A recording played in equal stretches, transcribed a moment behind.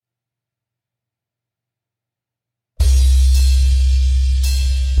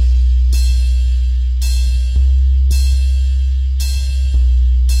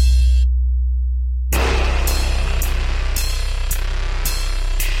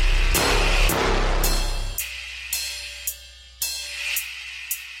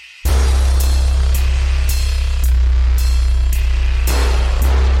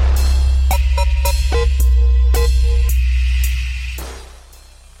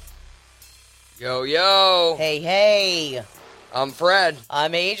Yo, yo. Hey, hey. I'm Fred.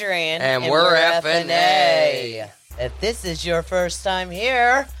 I'm Adrian. And we're FnA. If this is your first time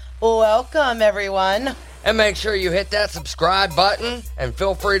here, welcome, everyone. And make sure you hit that subscribe button and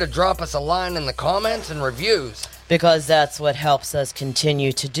feel free to drop us a line in the comments and reviews. Because that's what helps us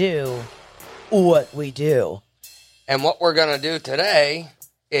continue to do what we do. And what we're going to do today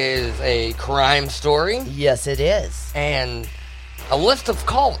is a crime story. Yes, it is. And a list of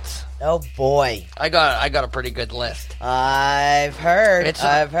cults. Oh, boy. I got a pretty good list. I've heard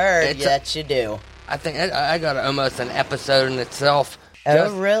that you do. I think I got almost an episode in itself.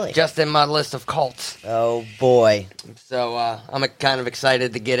 Really? Just in my list of cults. Oh, boy. So, I'm kind of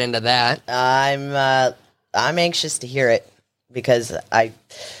excited to get into that. I'm anxious to hear it because I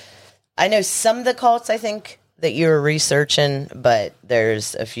know some of the cults I think that you were researching, but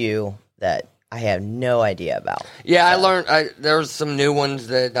there's a few that I have no idea about. Yeah, so. I learned there's some new ones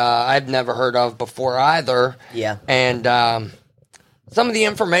that I've never heard of before either. Yeah. And some of the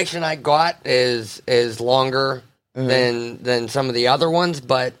information I got is longer than some of the other ones,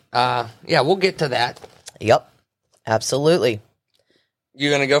 but yeah, we'll get to that. Yep, absolutely. You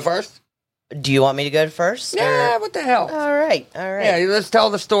gonna go first? Do you want me to go first? Yeah, what the hell? All right. Yeah, let's tell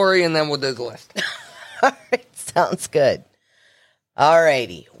the story and then we'll do the list. All right, sounds good. All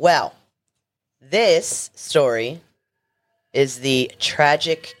righty. Well, this story is the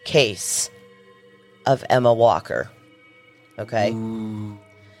tragic case of Emma Walker. Okay? Ooh.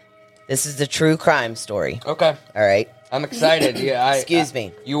 This is the true crime story. Okay. All right. I'm excited. Yeah. Excuse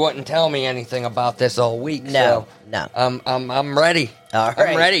me. You wouldn't tell me anything about this all week. No. I'm ready. All right.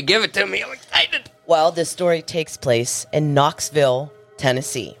 I'm ready. Give it to me. I'm excited. Well, this story takes place in Knoxville,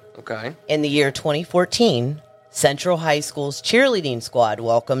 Tennessee. Okay. In the year 2014, Central High School's cheerleading squad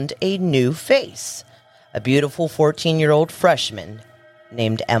welcomed a new face, a beautiful 14-year-old freshman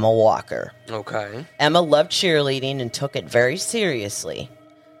named Emma Walker. Okay. Emma loved cheerleading and took it very seriously.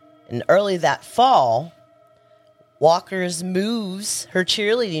 And early that fall, Walker's moves, her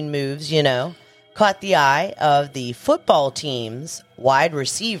cheerleading moves, caught the eye of the football team's wide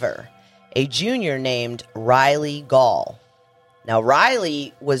receiver, a junior named Riley Gall. Now,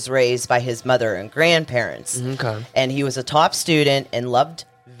 Riley was raised by his mother and grandparents. Okay. And he was a top student and loved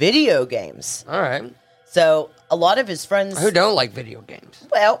video games. All right. So, a lot of his friends... Who don't like video games?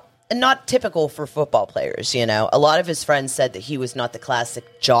 Well, not typical for football players, A lot of his friends said that he was not the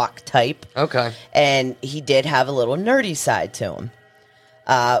classic jock type. Okay. And he did have a little nerdy side to him.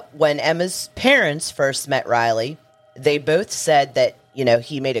 When Emma's parents first met Riley, they both said that,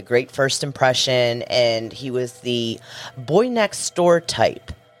 he made a great first impression and he was the boy next door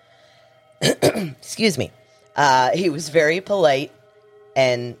type. Excuse me. He was very polite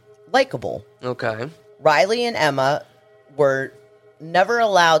and likable. Okay. Riley and Emma were never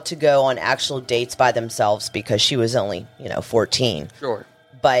allowed to go on actual dates by themselves because she was only, 14. Sure.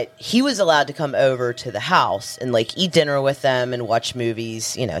 But he was allowed to come over to the house and, eat dinner with them and watch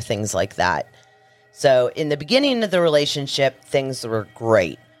movies, things like that. So, in the beginning of the relationship, things were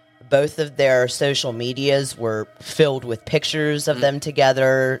great. Both of their social medias were filled with pictures of them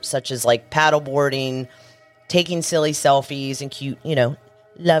together, such as, paddleboarding, taking silly selfies, and cute,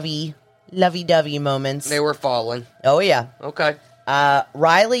 lovey-dovey moments. They were falling. Oh, yeah. Okay.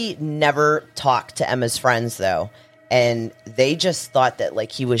 Riley never talked to Emma's friends, though. And they just thought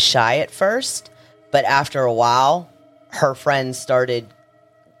that, he was shy at first. But after a while, her friends started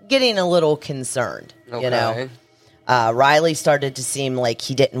getting a little concerned, Okay. Riley started to seem like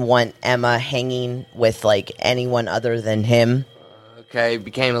he didn't want Emma hanging with, anyone other than him. Okay,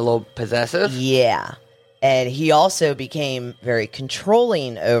 became a little possessive? Yeah. And he also became very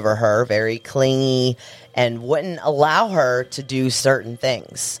controlling over her, very clingy, and wouldn't allow her to do certain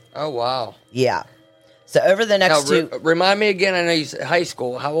things. Oh, wow. Yeah. So over the next remind me again, I know you said high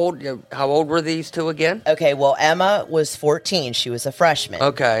school. How old were these two again? Okay, well, Emma was 14. She was a freshman.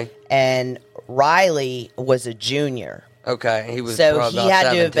 Okay. And Riley was a junior. Okay. He was so he had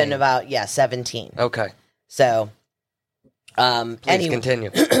 17. to have been about 17. Okay. So please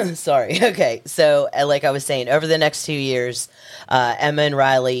continue. Sorry. Okay. So like I was saying, over the next 2 years, Emma and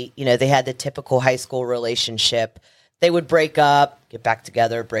Riley, they had the typical high school relationship. They would break up, get back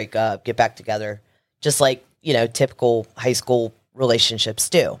together, break up, get back together. Just like, typical high school relationships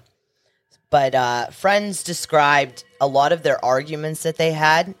do. But friends described a lot of their arguments that they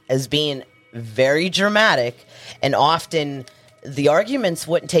had as being very dramatic. And often the arguments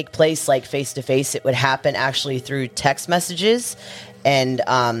wouldn't take place face-to-face. It would happen actually through text messages and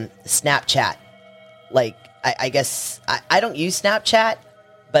Snapchat. I guess, I don't use Snapchat,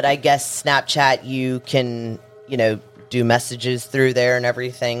 but I guess Snapchat you can, do messages through there and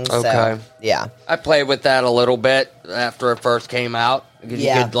everything. Okay. So, yeah. I played with that a little bit after it first came out.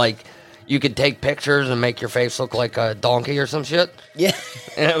 Yeah. You could take pictures and make your face look like a donkey or some shit. Yeah.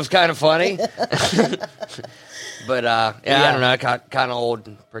 And it was kind of funny. But, I don't know. It got kind of old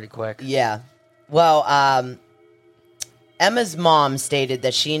pretty quick. Yeah. Well, Emma's mom stated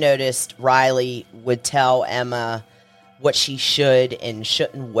that she noticed Riley would tell Emma what she should and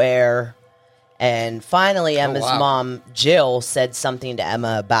shouldn't wear. And finally, Emma's mom, Jill, said something to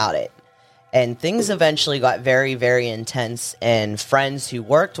Emma about it. And things eventually got very, very intense. And friends who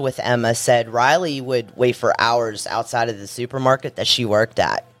worked with Emma said Riley would wait for hours outside of the supermarket that she worked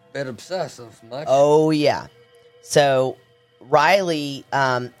at. Bit obsessive, much? Oh, yeah. So Riley,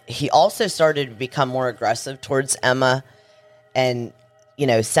 he also started to become more aggressive towards Emma and,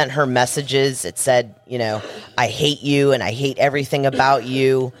 sent her messages. It said, I hate you and I hate everything about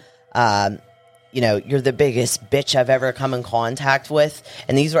you. You're the biggest bitch I've ever come in contact with.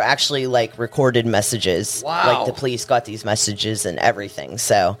 And these were actually recorded messages. Wow. The police got these messages and everything.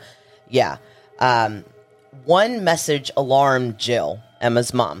 So, yeah. One message alarmed Jill,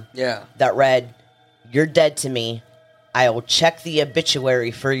 Emma's mom. Yeah. That read, "You're dead to me. I will check the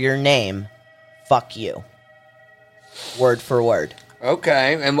obituary for your name. Fuck you." Word for word.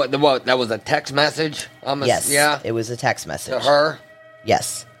 Okay. And what that was a text message? Yes. Yeah. It was a text message. To her?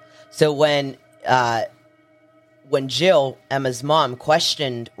 Yes. So when Jill, Emma's mom,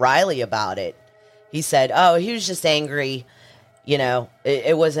 questioned Riley about it, he said, "Oh, he was just angry.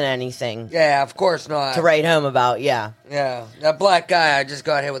 It wasn't anything." Yeah, of course not. To write home about, yeah. Yeah. That black guy, I just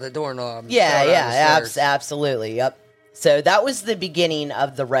got hit with a doorknob. Absolutely. Yep. So that was the beginning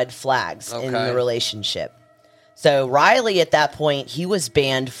of the red flags in the relationship. So Riley, at that point, he was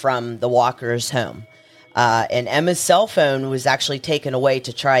banned from the Walkers' home. And Emma's cell phone was actually taken away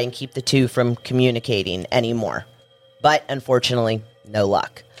to try and keep the two from communicating anymore. But unfortunately, no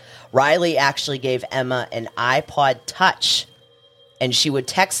luck. Riley actually gave Emma an iPod Touch, and she would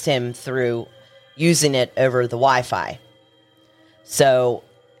text him through using it over the Wi-Fi. So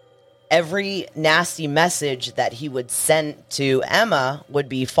every nasty message that he would send to Emma would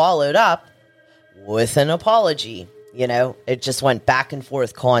be followed up with an apology. It just went back and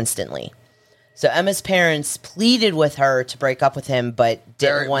forth constantly. So Emma's parents pleaded with her to break up with him, but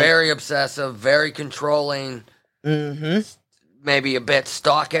didn't want... Very obsessive, very controlling. Mm-hmm. Maybe a bit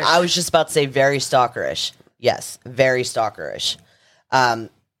stalkish. I was just about to say very stalkerish. Yes, very stalkerish.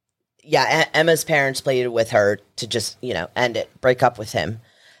 Emma's parents pleaded with her to just, end it, break up with him.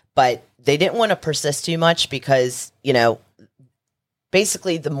 But they didn't want to persist too much because,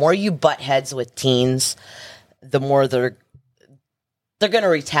 basically the more you butt heads with teens, the more they're going to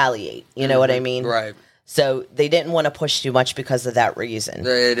retaliate. You know what I mean? Right. So they didn't want to push too much because of that reason.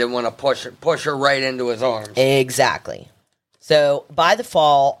 They didn't want to push her right into his arms. Exactly. So by the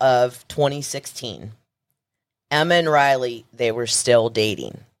fall of 2016, Emma and Riley, they were still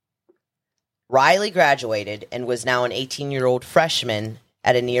dating. Riley graduated and was now an 18-year-old freshman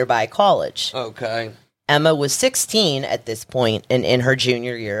at a nearby college. Okay. Emma was 16 at this point and in her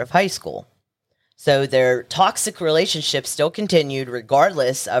junior year of high school. So their toxic relationship still continued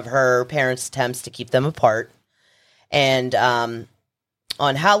regardless of her parents' attempts to keep them apart. And on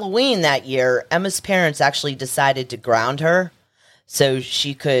Halloween that year, Emma's parents actually decided to ground her so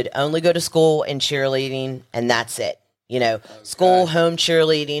she could only go to school and cheerleading, and that's it. School, home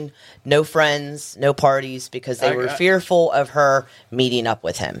cheerleading, no friends, no parties, because they were fearful of her meeting up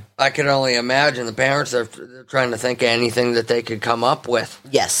with him. I can only imagine the parents are trying to think of anything that they could come up with.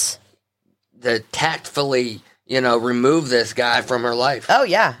 Yes. To tactfully, remove this guy from her life. Oh,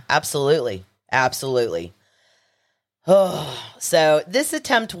 yeah, absolutely. Absolutely. Oh, so this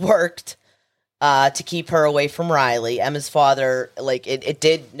attempt worked to keep her away from Riley. Emma's father,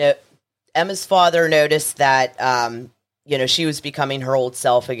 Emma's father noticed that, she was becoming her old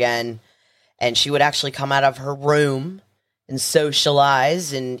self again, and she would actually come out of her room and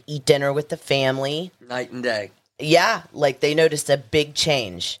socialize and eat dinner with the family. Night and day. Yeah, they noticed a big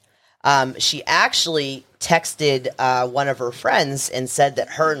change. She actually texted one of her friends and said that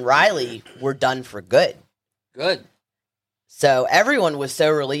her and Riley were done for good. Good. So everyone was so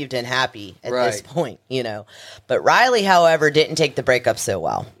relieved and happy at this point, But Riley, however, didn't take the breakup so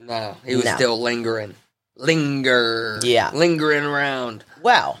well. No, he was still lingering. Lingering around.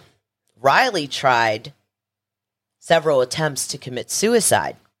 Well, Riley tried several attempts to commit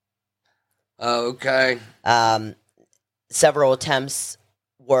suicide. Okay. Several attempts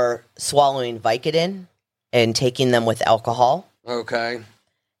were swallowing Vicodin and taking them with alcohol. Okay.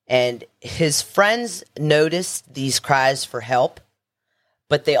 And his friends noticed these cries for help,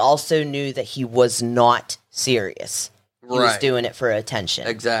 but they also knew that he was not serious. He was Right. doing it for attention.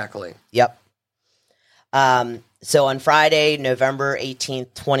 Exactly. Yep. So on Friday, November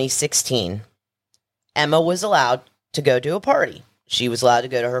 18th, 2016, Emma was allowed to go to a party. She was allowed to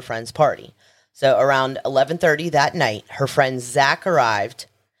go to her friend's party. So around 11:30 that night, her friend Zach arrived,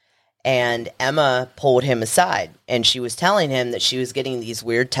 and Emma pulled him aside, and she was telling him that she was getting these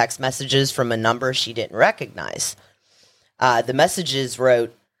weird text messages from a number she didn't recognize. The messages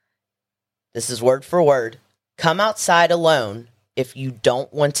wrote, this is word for word, "Come outside alone if you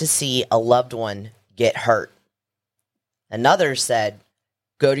don't want to see a loved one get hurt." Another said,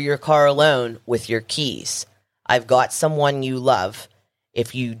 "Go to your car alone with your keys. I've got someone you love.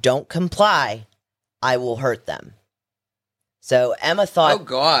 If you don't comply, I will hurt them." So Emma thought... Oh,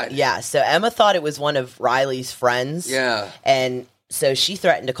 God. Yeah, so Emma thought it was one of Riley's friends. Yeah. And so she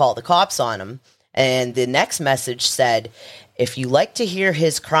threatened to call the cops on him. And the next message said, "If you like to hear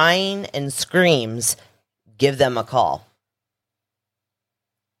his crying and screams, give them a call."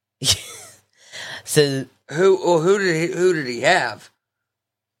 So... Who did he have?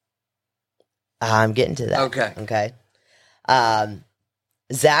 I'm getting to that. Okay.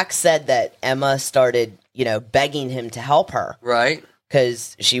 Zach said that Emma started, begging him to help her. Right.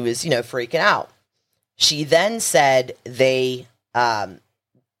 Because she was, freaking out. She then said they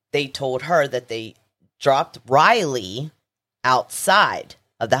told her that they dropped Riley outside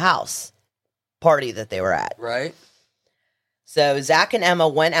of the house party that they were at. Right. So Zach and Emma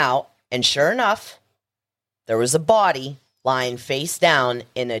went out, and sure enough, there was a body lying face down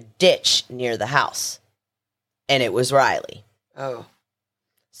in a ditch near the house. And it was Riley. Oh.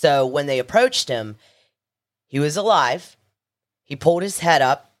 So when they approached him, he was alive. He pulled his head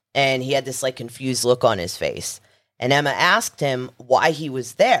up, and he had this confused look on his face. And Emma asked him why he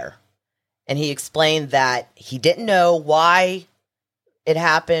was there. And he explained that he didn't know why it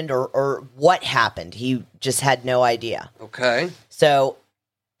happened or what happened. He just had no idea. Okay. So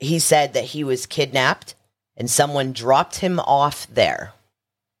he said that he was kidnapped and someone dropped him off there.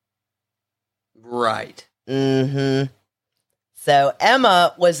 Right. Mm-hmm. So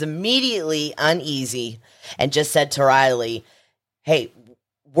Emma was immediately uneasy and just said to Riley, "Hey,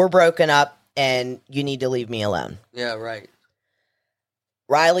 we're broken up and you need to leave me alone." Yeah, right.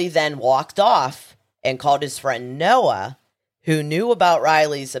 Riley then walked off and called his friend Noah, who knew about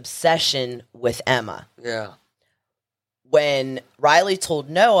Riley's obsession with Emma. Yeah. When Riley told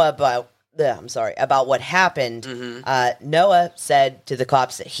Noah about what happened, Mm-hmm. Noah said to the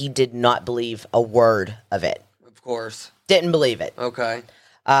cops that he did not believe a word of it. Of course. Didn't believe it. Okay.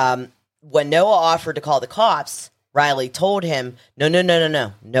 When Noah offered to call the cops, Riley told him, no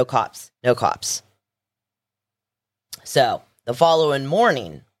cops, no cops. So, the following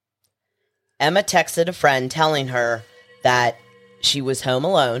morning, Emma texted a friend telling her that she was home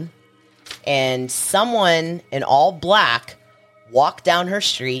alone, and someone in all black walked down her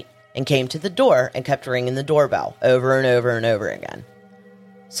street and came to the door and kept ringing the doorbell over and over and over again.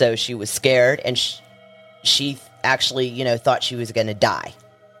 So she was scared, and she actually, thought she was going to die.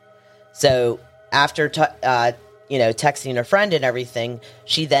 So after, texting her friend and everything,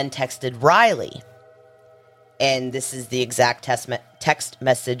 she then texted Riley. And this is the exact text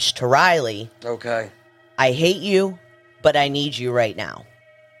message to Riley. Okay. "I hate you, but I need you right now."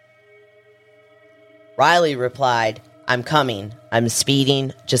 Riley replied, "I'm coming. I'm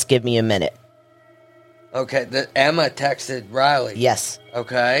speeding. Just give me a minute." Okay. Emma texted Riley. Yes.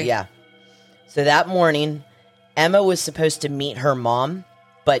 Okay. Yeah. So that morning, Emma was supposed to meet her mom,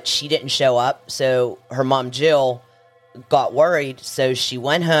 but she didn't show up. So her mom, Jill, got worried. So she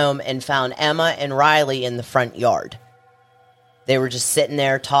went home and found Emma and Riley in the front yard. They were just sitting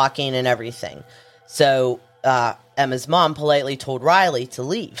there talking and everything. So Emma's mom politely told Riley to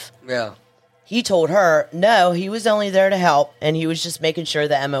leave. Yeah. He told her, no, he was only there to help, and he was just making sure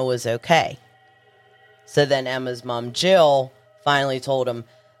that Emma was okay. So then Emma's mom, Jill, finally told him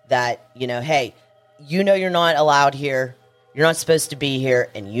that, hey, you're not allowed here. You're not supposed to be here,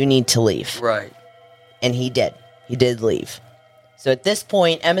 and you need to leave. Right. And he did. He did leave. So at this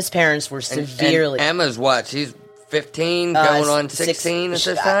point, Emma's parents were severely... And Emma's what? She's 15, going on 16 at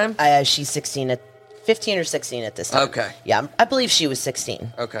this time? She's 15 or 16 at this time. Okay. Yeah, I believe she was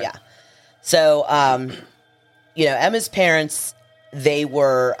 16. Okay. Yeah. So, Emma's parents, they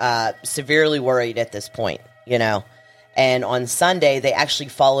were severely worried at this point, And on Sunday, they actually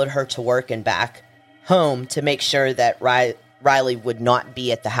followed her to work and back home to make sure that Riley would not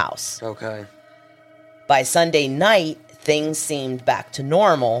be at the house. Okay. By Sunday night, things seemed back to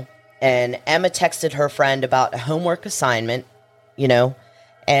normal, and Emma texted her friend about a homework assignment,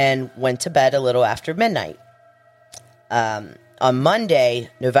 and went to bed a little after midnight. On Monday,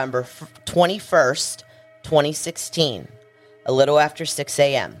 November 21st, 2016, a little after 6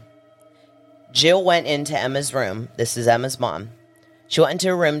 a.m., Jill went into Emma's room. This is Emma's mom. She went into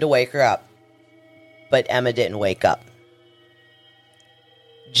her room to wake her up, but Emma didn't wake up.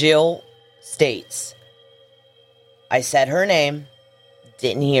 Jill states, I said her name,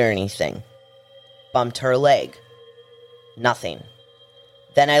 didn't hear anything. Bumped her leg. Nothing.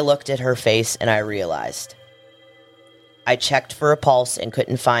 Then I looked at her face and I realized. I checked for a pulse and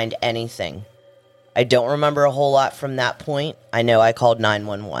couldn't find anything. I don't remember a whole lot from that point. I know I called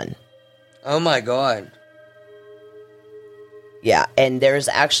 911. Oh my God. Yeah, and there's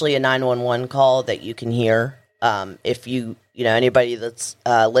actually a 911 call that you can hear. If anybody that's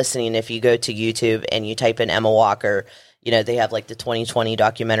listening, if you go to YouTube and you type in Emma Walker, they have like the 2020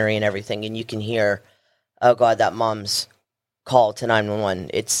 documentary and everything, and you can hear, oh God, that mom's call to 911.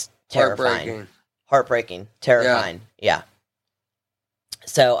 It's terrifying. Heartbreaking. Terrifying. Yeah.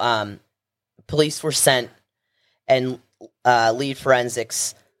 So, police were sent, and lead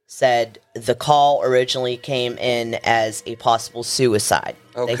forensics said the call originally came in as a possible suicide.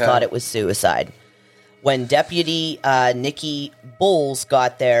 Okay. They thought it was suicide. When Deputy Nikki Bowles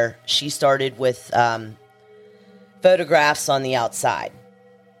got there, she started with photographs on the outside.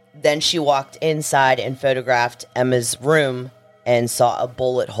 Then she walked inside and photographed Emma's room and saw a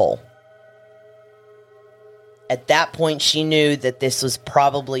bullet hole. At that point, she knew that this was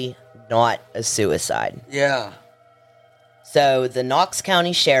probably not a suicide. Yeah. So the Knox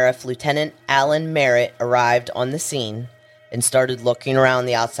County Sheriff, Lieutenant Alan Merritt, arrived on the scene and started looking around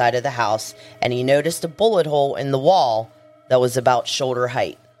the outside of the house, and he noticed a bullet hole in the wall that was about shoulder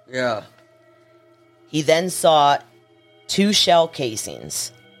height. Yeah. He then saw 2 shell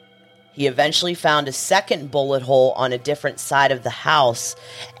casings. He eventually found a second bullet hole on a different side of the house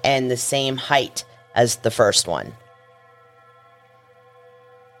and the same height as the first one.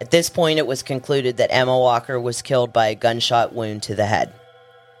 At this point, it was concluded that Emma Walker was killed by a gunshot wound to the head.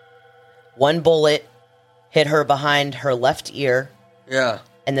 One bullet hit her behind her left ear. Yeah.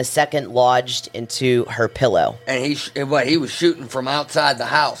 And the second lodged into her pillow. And he was shooting from outside the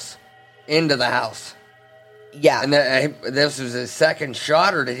house into the house. Yeah. And this was his second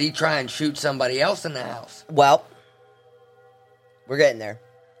shot, or did he try and shoot somebody else in the house? Well, we're getting there.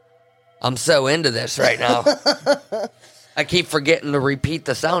 I'm so into this right now. I keep forgetting to repeat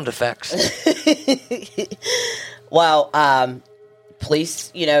the sound effects. Well,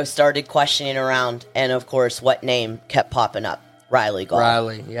 police, started questioning around, and of course, what name kept popping up? Riley Gall.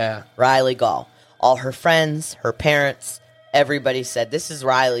 Riley Gall. All her friends, her parents, everybody said, this is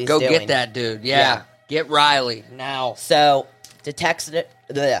Riley's doing. Go get that dude. Yeah. Get Riley now. So, detectives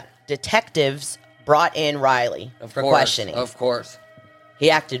brought in Riley for questioning. Of course. He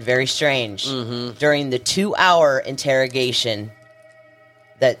acted very strange during the 2-hour interrogation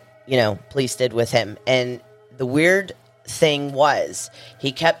that, police did with him. And the weird thing was,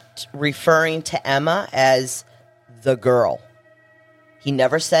 he kept referring to Emma as the girl. He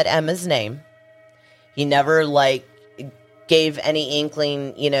never said Emma's name. He never, gave any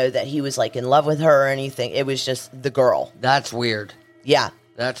inkling, that he was, in love with her or anything. It was just the girl. That's weird. Yeah.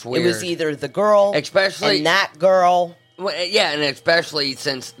 That's weird. It was either the girl especially and that girl. Well, yeah, and especially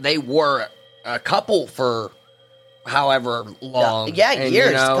since they were a couple for however long. Yeah, and,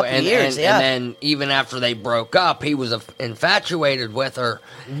 years, years, yeah. And then even after they broke up, he was infatuated with her.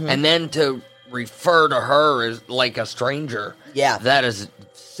 Mm-hmm. And then to refer to her as like a stranger. Yeah. That is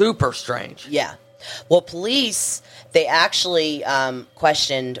super strange. Yeah. Well, police, they actually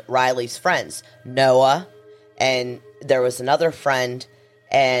questioned Riley's friends, Noah, and there was another friend,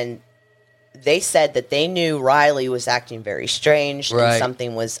 and they said that they knew Riley was acting very strange and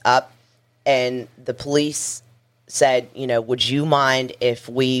something was up. And the police said, would you mind if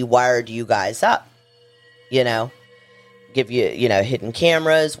we wired you guys up? Give you, hidden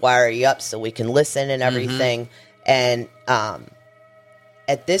cameras, wire you up so we can listen and everything. Mm-hmm. And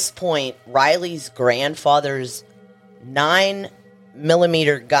at this point, Riley's grandfather's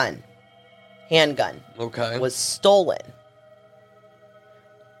 9mm handgun was stolen.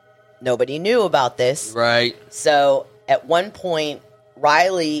 Nobody knew about this. Right. So at one point,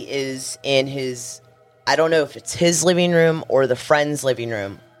 Riley is in his, I don't know if it's his living room or the friend's living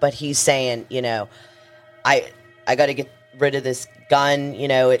room, but he's saying, I got to get rid of this gun,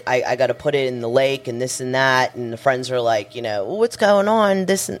 I got to put it in the lake and this and that. And the friends are like, what's going on?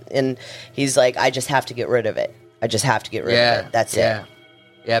 And he's like, I just have to get rid of it. I just have to get rid of it. That's it.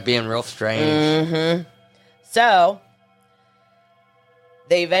 Yeah, being real strange. Mm-hmm. So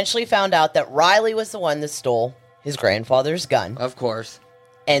they eventually found out that Riley was the one that stole his grandfather's gun. Of course.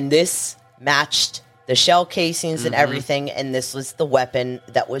 And this matched the shell casings and everything, and this was the weapon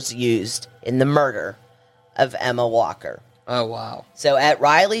that was used in the murder of Emma Walker. Oh, wow. So at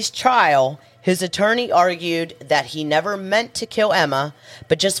Riley's trial, his attorney argued that he never meant to kill Emma,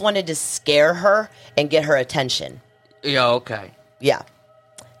 but just wanted to scare her and get her attention. Yeah, okay. Yeah.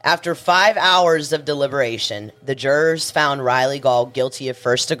 After 5 hours of deliberation, the jurors found Riley Gall guilty of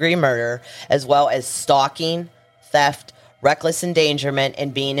first-degree murder, as well as stalking, theft, reckless endangerment,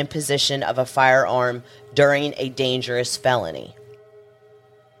 and being in possession of a firearm during a dangerous felony.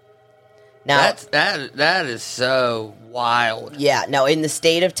 Now, that is so wild. Yeah. Now, in the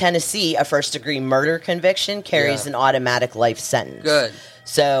state of Tennessee, a first-degree murder conviction carries an automatic life sentence. Good.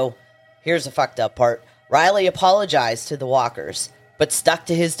 So, here's the fucked up part. Riley apologized to the Walkers, but stuck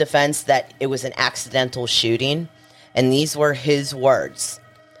to his defense that it was an accidental shooting. And these were his words.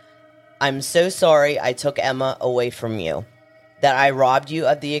 "I'm so sorry I took Emma away from you, that I robbed you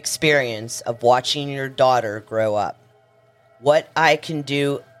of the experience of watching your daughter grow up. What I can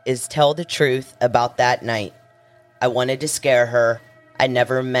do is tell the truth about that night. I wanted to scare her. I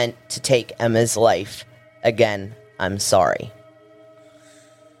never meant to take Emma's life. Again, I'm sorry."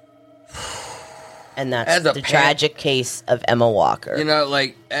 And that's the tragic case of Emma Walker. You know,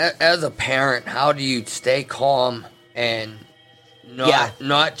 like, as a parent, how do you stay calm and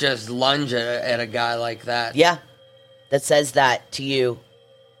not just lunge at a guy like that? Yeah. That says that to you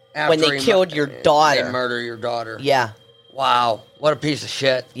when they killed your daughter. They murder your daughter. Yeah. Wow. What a piece of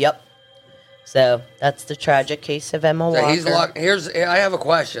shit. Yep. So, that's the tragic case of Emma Walker. He's locked. I have a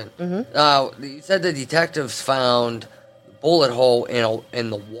question. Mm-hmm. You said the detectives found a bullet hole in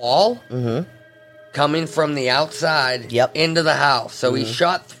the wall coming from the outside into the house. So he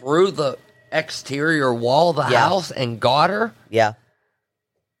shot through the exterior wall of the house and got her? Yeah.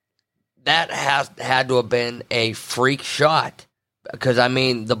 That had to have been a freak shot. Because, I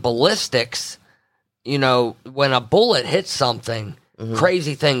mean, the ballistics, you know, when a bullet hits something,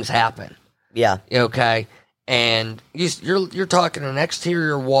 crazy things happen. Yeah. Okay? And you're talking an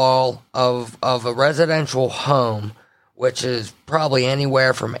exterior wall of a residential home, which is probably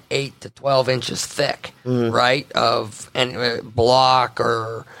anywhere from 8 to 12 inches thick, right? Of any block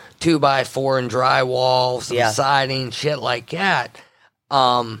or 2x4 and drywall, some siding, shit like that.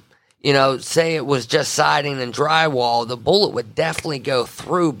 You know, say it was just siding and drywall, the bullet would definitely go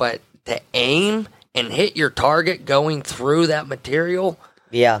through, but to aim and hit your target going through that material,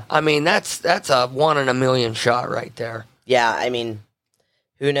 I mean, that's a 1 in a million shot right there. Yeah, I mean,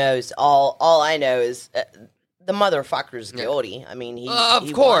 who knows? All I know is the motherfucker's guilty. I mean,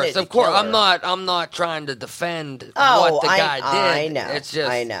 of course. I'm not trying to defend what the guy did. I know. It's just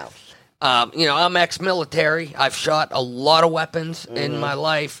I know. You know, I'm ex-military. I've shot a lot of weapons in my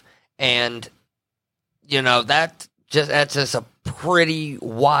life, and you know that's just a pretty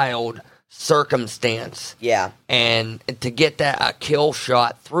wild circumstance. Yeah. And to get a kill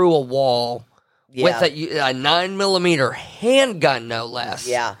shot through a wall with a 9mm handgun, no less.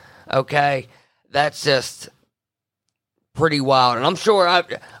 Yeah. Okay, that's just pretty wild, and I'm sure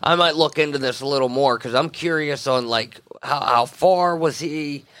I might look into this a little more because I'm curious on like how far was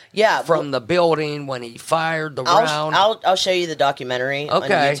he from the building when he fired the round. I'll show you the documentary on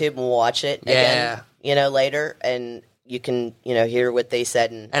YouTube and we'll watch it again, you know, later, and you can, you know, hear what they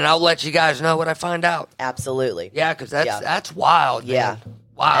said, and I'll let you guys know what I find out. Absolutely. Yeah, because that's wild. Man. Yeah.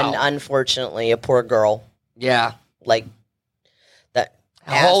 Wow. And unfortunately, a poor girl. Yeah. Like that.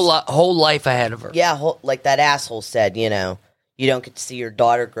 Whole life ahead of her. Yeah, like that asshole said, you know, you don't get to see your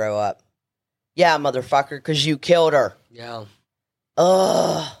daughter grow up. Yeah, motherfucker, because you killed her. Yeah.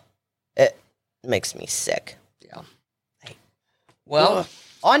 Ugh. It makes me sick. Yeah. Well,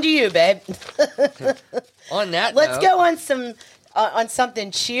 on to you, babe. On that Let's note, go on something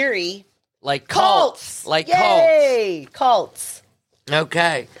cheery. Like cults. Like Yay! Cults.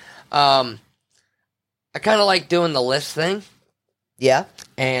 Okay. I kind of like doing the list thing. Yeah.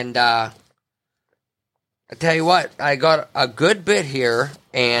 And I tell you what, I got a good bit here,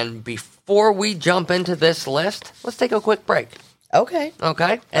 and before we jump into this list, let's take a quick break. Okay.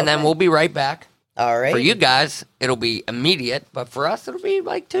 And then we'll be right back. All right. For you guys, it'll be immediate, but for us, it'll be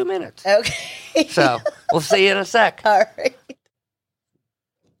like 2 minutes. Okay. So, we'll see you in a sec. All right.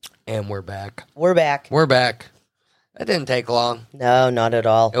 And we're back. We're back. That didn't take long. No, not at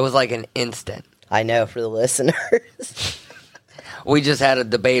all. It was like an instant. I know, for the listeners. We just had a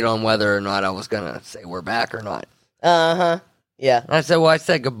debate on whether or not I was going to say we're back or not. Uh-huh. Yeah. I said, well, I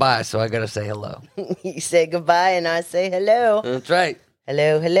said goodbye, so I got to say hello. You say goodbye, and I say hello. That's right.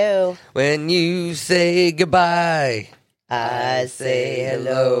 Hello, hello. When you say goodbye, I say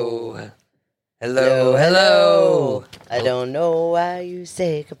hello. Hello, hello. I don't know why you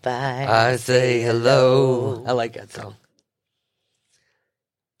say goodbye. I say hello. I like that song.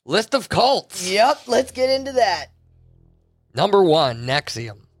 List of cults. Yep, let's get into that. Number 1,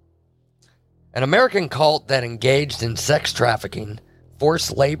 NXIVM. An American cult that engaged in sex trafficking,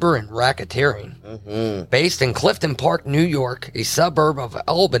 forced labor, and racketeering. Based in Clifton Park, New York, a suburb of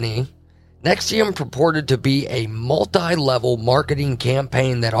Albany, NXIVM purported to be a multi-level marketing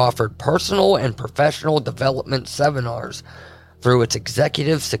campaign that offered personal and professional development seminars through its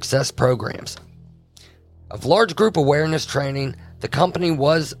executive success programs. Of large group awareness training, the company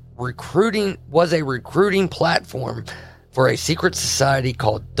was a recruiting platform for a secret society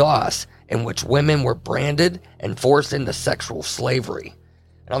called DOS, in which women were branded and forced into sexual slavery.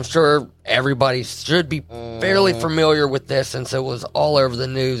 And I'm sure everybody should be fairly familiar with this since it was all over the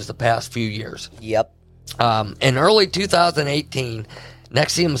news the past few years. Yep. In early 2018,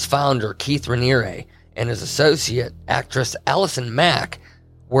 NXIVM's founder, Keith Raniere, and his associate, actress Allison Mack,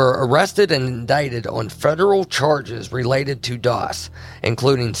 were arrested and indicted on federal charges related to DOS,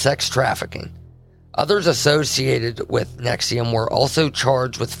 including sex trafficking. Others associated with NXIVM were also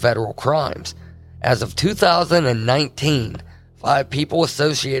charged with federal crimes. As of 2019, 5 people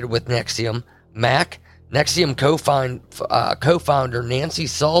associated with NXIVM: Mack, NXIVM co-founder Nancy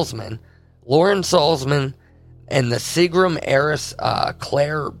Salzman, Lauren Salzman, and the Seagram heiress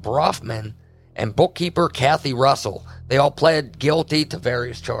Claire Brofman, and bookkeeper Kathy Russell. They all pled guilty to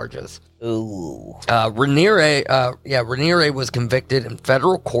various charges. Ooh. Raniere was convicted in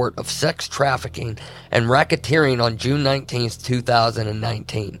federal court of sex trafficking and racketeering on June 19th,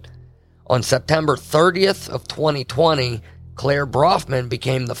 2019. On September 30th of 2020, Claire Brofman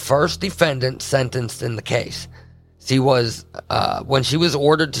became the first defendant sentenced in the case. She was when she was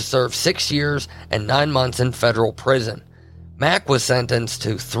ordered to serve 6 years and 9 months in federal prison. Mack was sentenced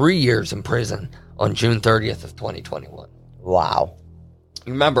to 3 years in prison on June 30th of 2021. Wow.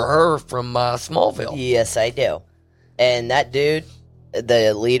 You remember her from Smallville? Yes, I do. And that dude,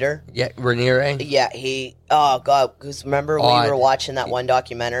 the leader. Yeah, Raniere? Yeah, oh, God. Because remember we were watching that one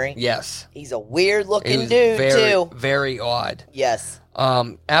documentary? Yes. He's a weird-looking dude, too. Very odd. Yes.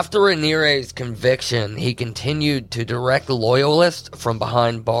 After Raniere's conviction, he continued to direct loyalists from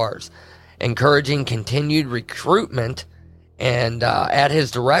behind bars, encouraging continued recruitment. And at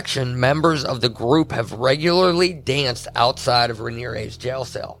his direction, members of the group have regularly danced outside of Raniere's jail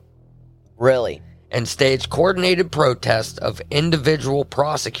cell. Really? And staged coordinated protests of individual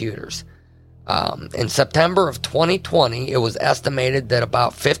prosecutors. In September of 2020, it was estimated that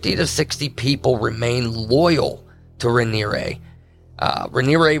about 50 to 60 people remain loyal to Raniere.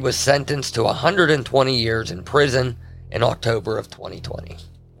 Raniere was sentenced to 120 years in prison in October of 2020.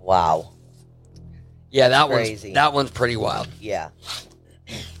 Wow. Yeah, that one's pretty wild. Yeah.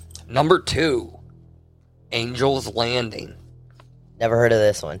 Number 2, Angel's Landing. Never heard of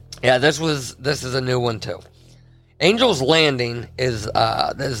this one. Yeah, this is a new one too. Angel's Landing is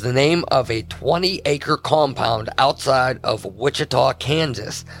the name of a 20-acre compound outside of Wichita,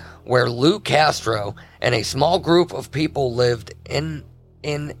 Kansas, where Lou Castro and a small group of people lived in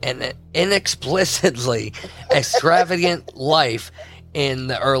an inexplicably extravagant life in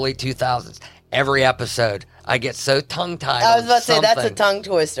the early 2000s. Every episode, I get so tongue-tied. I was about to say, that's a tongue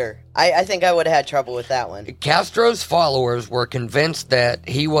twister. I think I would have had trouble with that one. Castro's followers were convinced that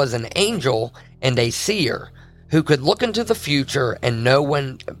he was an angel and a seer who could look into the future and know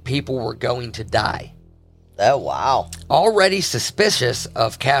when people were going to die. Oh, wow. Already suspicious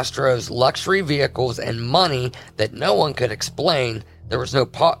of Castro's luxury vehicles and money that no one could explain, there was no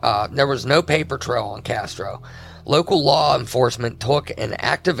paper trail on Castro. Local law enforcement took an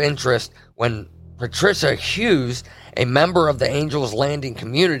active interest when Patricia Hughes, a member of the Angel's Landing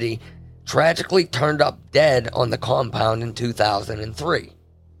community, tragically turned up dead on the compound in 2003.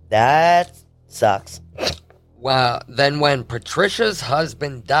 That sucks. Well, then when Patricia's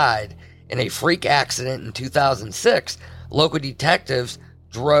husband died in a freak accident in 2006, local detectives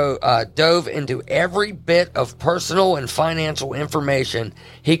dove into every bit of personal and financial information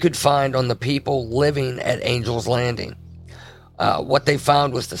he could find on the people living at Angel's Landing. What they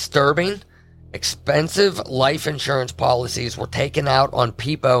found was disturbing. Expensive life insurance policies were taken out on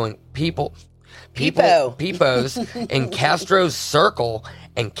Peepos in Castro's circle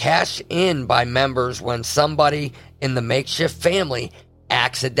and cashed in by members when somebody in the makeshift family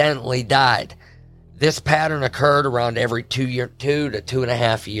accidentally died. This pattern occurred around every 2 to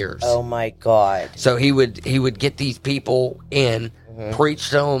 2.5 years. Oh my God! So he would get these people in, preach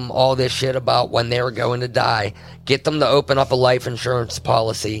to them all this shit about when they were going to die, get them to open up a life insurance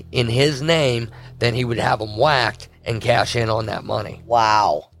policy in his name, then he would have them whacked and cash in on that money.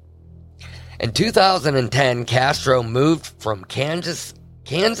 Wow. In 2010, Castro moved from Kansas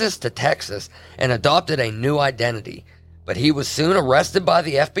to Texas and adopted a new identity. but he was soon arrested by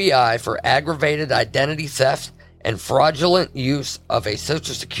the FBI for aggravated identity theft and fraudulent use of a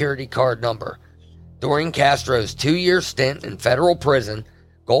Social Security card number. During Castro's 2-year stint in federal prison,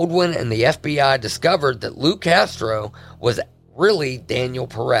 Goldwyn and the FBI discovered that Lou Castro was really Daniel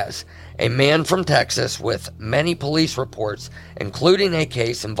Perez, a man from Texas with many police reports, including a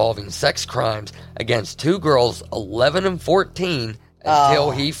case involving sex crimes against 2 girls, 11 and 14, until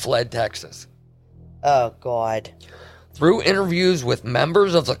he fled Texas. Oh, God. Through interviews with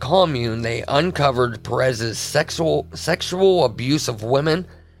members of the commune, they uncovered Perez's sexual abuse of women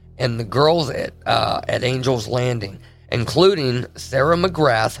and the girls at Angel's Landing, including Sarah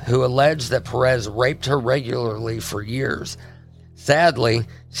McGrath, who alleged that Perez raped her regularly for years. Sadly,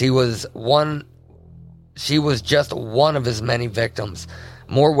 she was just one of his many victims.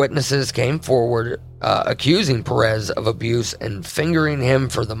 More witnesses came forward accusing Perez of abuse and fingering him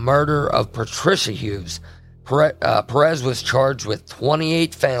for the murder of Patricia Hughes. Perez was charged with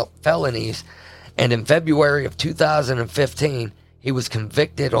 28 felonies, and in February of 2015, he was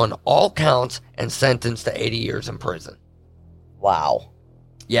convicted on all counts and sentenced to 80 years in prison. Wow.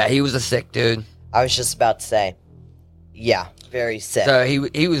 Yeah, he was a sick dude. I was just about to say, yeah, very sick. So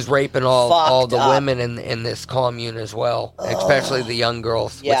he was raping all the women in this commune as well, especially the young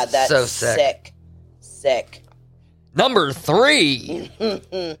girls. Yeah, that's so sick. Sick. Number 3.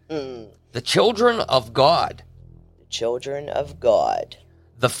 The Children of God. The Children of God.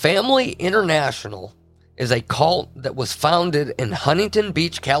 The Family International is a cult that was founded in Huntington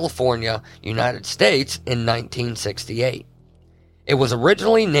Beach, California, United States in 1968. It was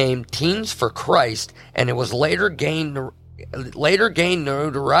originally named Teens for Christ, and it was later gained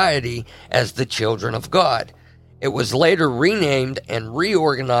notoriety as the Children of God. It was later renamed and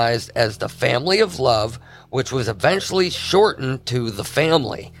reorganized as the Family of Love, which was eventually shortened to the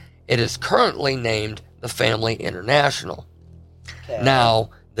Family. It is currently named the Family International. Okay. Now,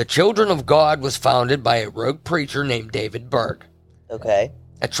 the Children of God was founded by a rogue preacher named David Berg. Okay.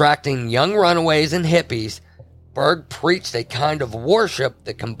 Attracting young runaways and hippies, Berg preached a kind of worship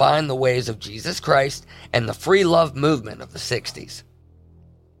that combined the ways of Jesus Christ and the free love movement of the 60s.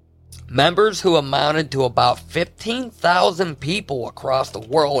 Members who amounted to about 15,000 people across the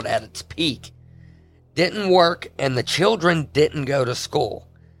world at its peak didn't work, and the children didn't go to school.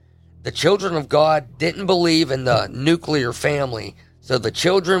 The Children of God didn't believe in the nuclear family, so the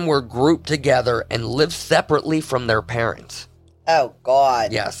children were grouped together and lived separately from their parents. Oh,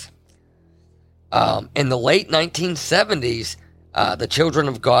 God. Yes. In the late 1970s, the Children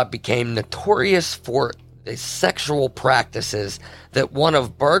of God became notorious for the sexual practices that one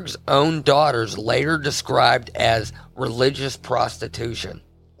of Berg's own daughters later described as religious prostitution.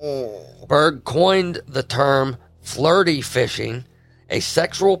 Berg coined the term flirty fishing, a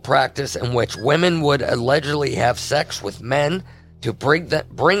sexual practice in which women would allegedly have sex with men to bring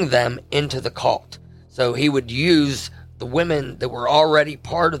them into the cult. So he would use the women that were already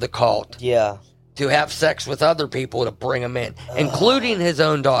part of the cult to have sex with other people to bring them in, including his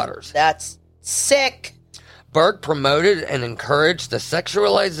own daughters. That's sick. Berg promoted and encouraged the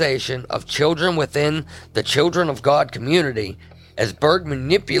sexualization of children within the Children of God community. As Berg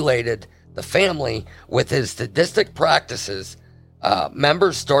manipulated the family with his sadistic practices,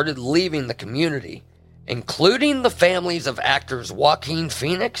 members started leaving the community, including the families of actors Joaquin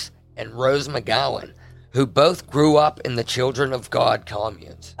Phoenix and Rose McGowan, who both grew up in the Children of God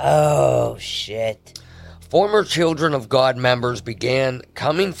communes. Oh, shit. Former Children of God members began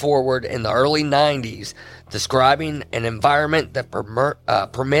coming forward in the early 90s, describing an environment that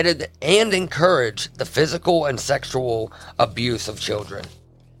permitted and encouraged the physical and sexual abuse of children.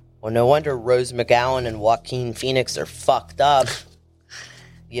 Well, no wonder Rose McGowan and Joaquin Phoenix are fucked up.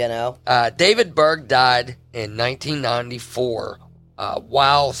 You know? David Berg died in 1994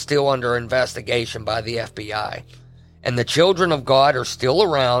 while still under investigation by the FBI. And the Children of God are still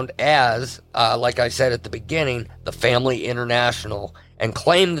around as, like I said at the beginning, the Family International, and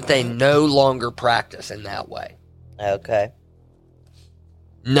claim that they no longer practice in that way. Okay.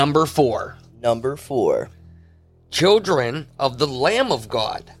 Number 4. Children of the Lamb of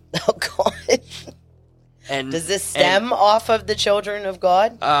God. Oh, God. And does this stem off of the Children of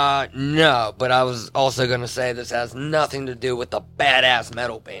God? No, but I was also going to say this has nothing to do with the badass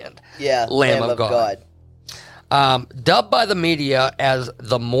metal band. Yeah, Lamb of God. Dubbed by the media as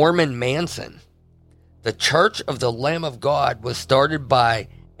the Mormon Manson, the Church of the Lamb of God was started by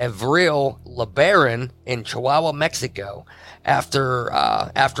Avril LeBaron in Chihuahua, Mexico,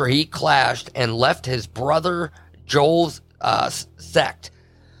 after he clashed and left his brother Joel's sect.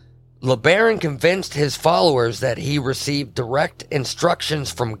 LeBaron convinced his followers that he received direct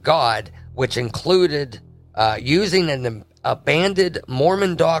instructions from God, which included using an abandoned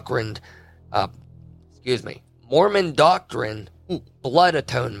Mormon doctrine, blood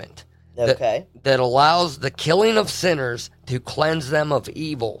atonement. Okay. That allows the killing of sinners to cleanse them of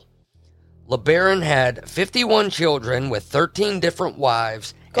evil. LeBaron had 51 children with 13 different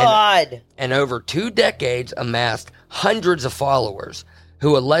wives. And over 2 decades amassed hundreds of followers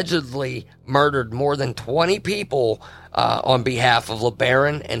who allegedly murdered more than 20 people on behalf of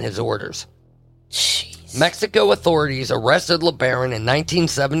LeBaron and his orders. Jeez. Mexico authorities arrested LeBaron in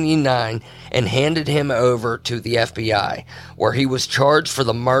 1979 and handed him over to the FBI, where he was charged for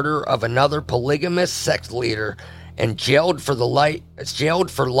the murder of another polygamous sex leader and jailed for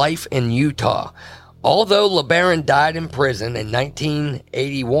life in Utah. Although LeBaron died in prison in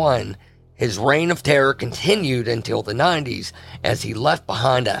 1981, his reign of terror continued until the 90s as he left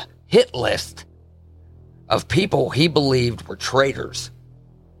behind a hit list of people he believed were traitors.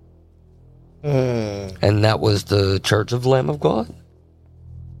 And that was the Church of the Lamb of God.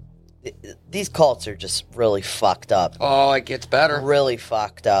 These cults are just really fucked up. Oh, it gets better. Really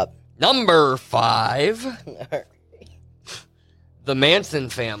fucked up. Number 5. The Manson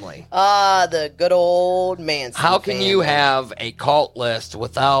family. The good old Manson How can you have a cult list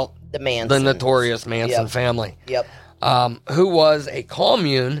without the notorious Manson family? Yep. Who was a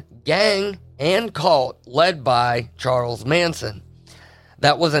commune, gang, and cult led by Charles Manson.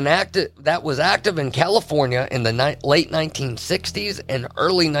 That was active in California in the late 1960s and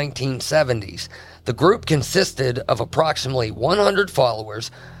early 1970s. The group consisted of approximately 100 followers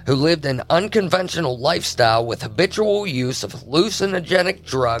who lived an unconventional lifestyle with habitual use of hallucinogenic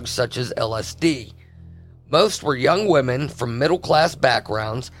drugs such as LSD. Most were young women from middle-class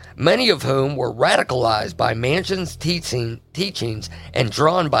backgrounds, many of whom were radicalized by Manson's teachings and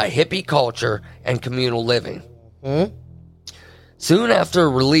drawn by hippie culture and communal living. Soon after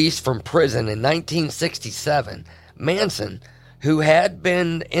release from prison in 1967, Manson, who had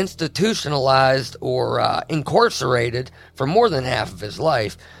been institutionalized or incarcerated for more than half of his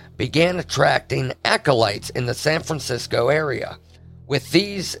life, began attracting acolytes in the San Francisco area. With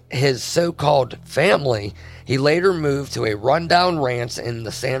these, his so-called family, he later moved to a rundown ranch in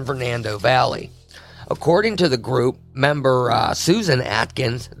the San Fernando Valley. According to the group member Susan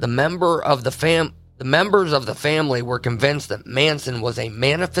Atkins, the members of the family were convinced that Manson was a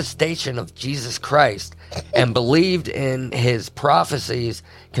manifestation of Jesus Christ and believed in his prophecies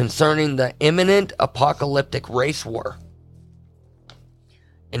concerning the imminent apocalyptic race war.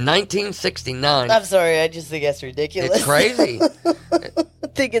 In 1969... I'm sorry, I just think that's ridiculous. It's crazy.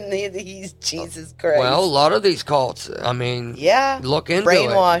 Thinking that he's Jesus Christ. Well, a lot of these cults, I mean, look into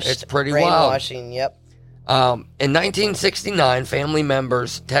brainwashed. It's pretty Brainwashing, wild. Yep. In 1969, family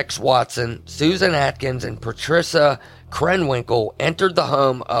members Tex Watson, Susan Atkins, and Patricia Krenwinkel entered the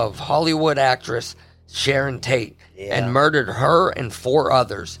home of Hollywood actress Sharon Tate and murdered her and 4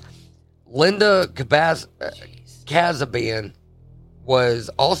 others. Linda Kazabian was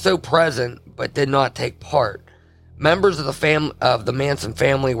also present but did not take part. Members of the Manson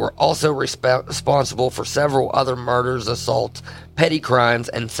family were also responsible for several other murders, assaults, petty crimes,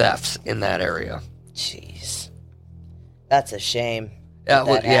 and thefts in that area. Jeez. That's a shame.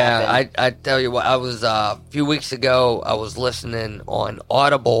 I tell you what, I was a few weeks ago, I was listening on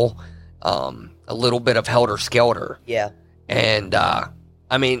Audible, a little bit of Helter Skelter. Yeah. And, I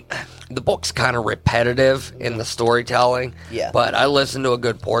mean, the book's kind of repetitive in the storytelling. Yeah. But I listened to a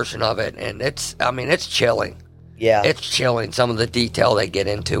good portion of it, and it's chilling. Yeah. It's chilling, some of the detail they get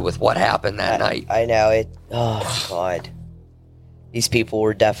into with what happened that night. I know it. Oh, God. These people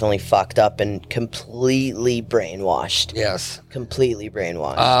were definitely fucked up and completely brainwashed. Yes. Completely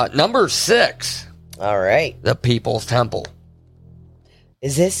brainwashed. Number 6. All right. The People's Temple.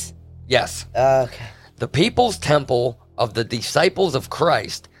 Is this? Yes. Okay. The People's Temple of the Disciples of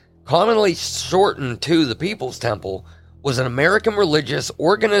Christ, commonly shortened to the People's Temple, was an American religious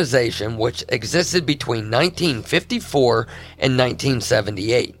organization which existed between 1954 and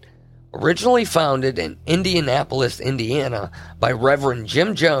 1978. Originally founded in Indianapolis, Indiana, by Reverend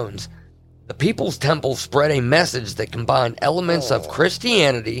Jim Jones, the People's Temple spread a message that combined elements of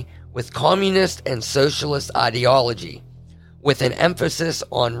Christianity with communist and socialist ideology, with an emphasis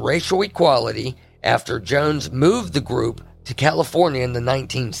on racial equality. After Jones moved the group to California in the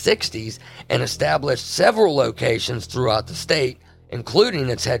 1960s and established several locations throughout the state, including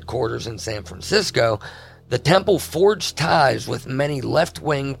its headquarters in San Francisco, the temple forged ties with many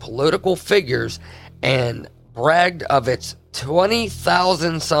left-wing political figures and bragged of its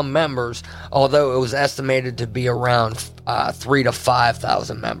 20,000-some members, although it was estimated to be around 3,000 to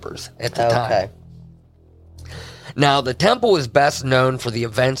 5,000 members at the time. Now, the temple is best known for the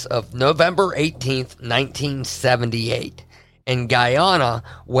events of November 18th, 1978, in Guyana,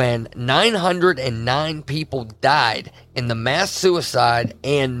 when 909 people died in the mass suicide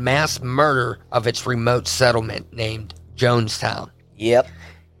and mass murder of its remote settlement named Jonestown. Yep.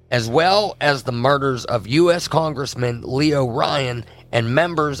 As well as the murders of U.S. Congressman Leo Ryan and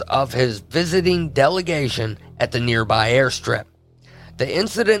members of his visiting delegation at the nearby airstrip. The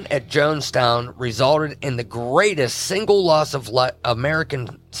incident at Jonestown resulted in the greatest single loss of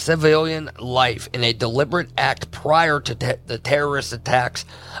American civilian life in a deliberate act prior to the terrorist attacks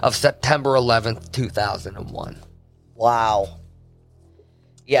of September 11th, 2001. Wow.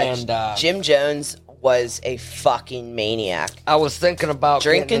 Yeah, And, Jim Jones was a fucking maniac. I was thinking about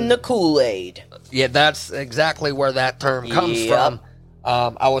Drinking the Koolaid. Yeah, that's exactly where that term comes from.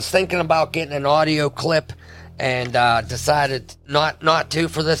 I was thinking about getting an audio clip and decided not to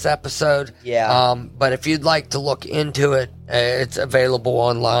for this episode. Yeah. But if you'd like to look into it, it's available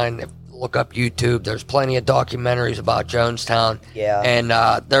online. Look up YouTube. There's plenty of documentaries about Jonestown. Yeah. And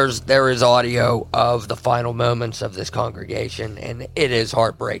there is audio of the final moments of this congregation, and it is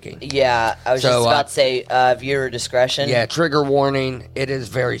heartbreaking. Yeah, I was just about to say viewer discretion. Yeah, trigger warning. It is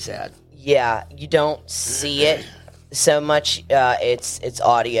very sad. Yeah, you don't see it so much. It's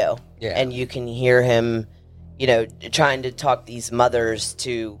audio. Yeah. And you can hear him, trying to talk these mothers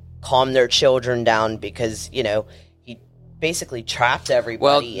to calm their children down because, he basically trapped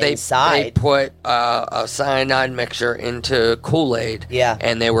everybody inside. They put a cyanide mixture into Koolaid. Yeah.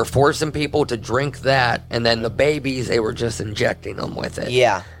 And they were forcing people to drink that, and then the babies, they were just injecting them with it.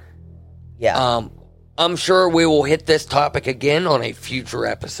 Yeah. Yeah. I'm sure we will hit this topic again on a future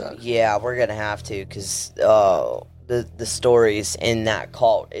episode. Yeah, we're going to have to because the stories in that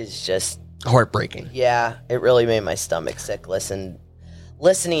cult is just heartbreaking. Yeah, it really made my stomach sick listening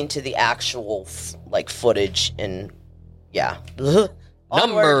to the actual footage and yeah.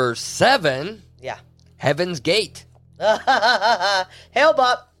 Number 7. Yeah. Heaven's Gate. Hail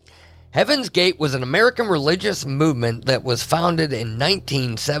Bob. Heaven's Gate was an American religious movement that was founded in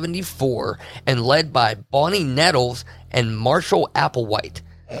 1974 and led by Bonnie Nettles and Marshall Applewhite.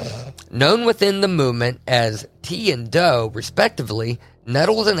 Known within the movement as T and Doe, respectively,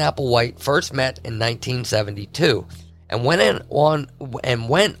 Nettles and Applewhite first met in 1972 and went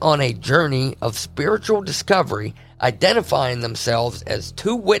on a journey of spiritual discovery, identifying themselves as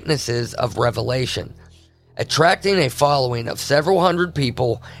two witnesses of revelation. Attracting a following of several hundred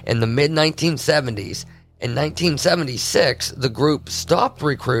people in the mid-1970s, in 1976, the group stopped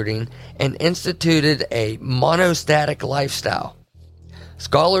recruiting and instituted a monostatic lifestyle.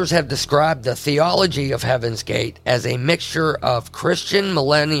 Scholars have described the theology of Heaven's Gate as a mixture of Christian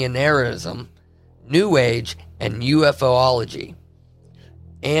millenarianism, New Age, and UFOlogy.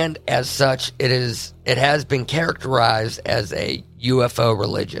 And as such, it has been characterized as a UFO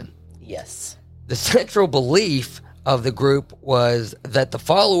religion. Yes. The central belief of the group was that the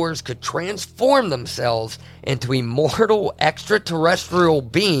followers could transform themselves into immortal extraterrestrial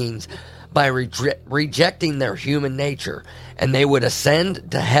beings by rejecting their human nature, and they would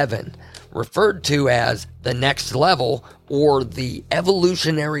ascend to heaven, referred to as the next level or the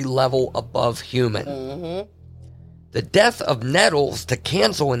evolutionary level above human. Mm-hmm. The death of Nettles to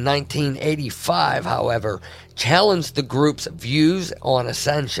cancel in 1985, however, challenged the group's views on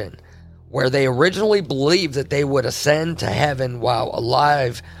ascension, where they originally believed that they would ascend to heaven while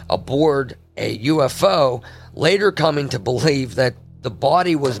alive aboard a UFO, later coming to believe that the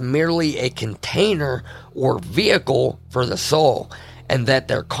body was merely a container or vehicle for the soul, and that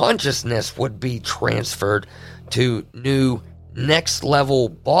their consciousness would be transferred to new next-level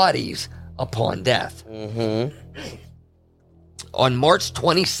bodies upon death. Mm-hmm. On March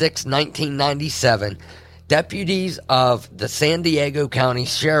 26, 1997, deputies of the San Diego County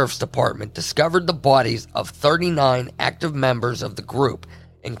Sheriff's Department discovered the bodies of 39 active members of the group,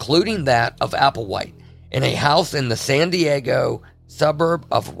 including that of Applewhite, in a house in the San Diego suburb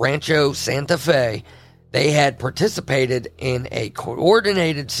of Rancho Santa Fe. They had participated in a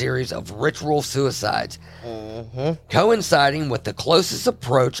coordinated series of ritual suicides, coinciding with the closest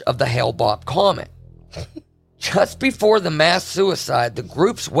approach of the Hale-Bopp comet. Just before the mass suicide, the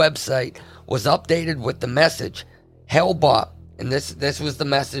group's website was updated with the message, Hale-Bopp, and this was the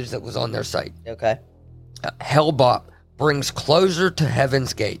message that was on their site. Okay. Hale-Bopp brings closure to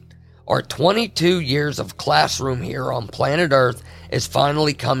Heaven's Gate. Our 22 years of classroom here on planet Earth is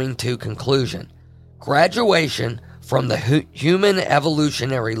finally coming to conclusion. Graduation from the human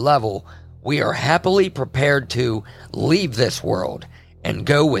evolutionary level, we are happily prepared to leave this world and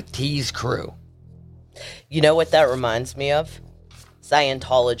go with T's crew. You know what that reminds me of?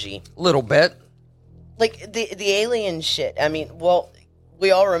 Scientology. Little bit. Like the alien shit. I mean, well, we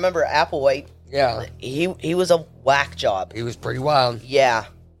all remember Applewhite. Yeah. He was a whack job. He was pretty wild. Yeah.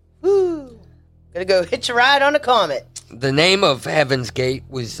 Woo. Gonna go hitch a ride on a comet. The name of Heaven's Gate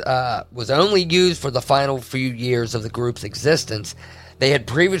was only used for the final few years of the group's existence. They had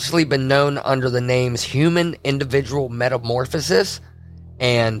previously been known under the names Human Individual Metamorphosis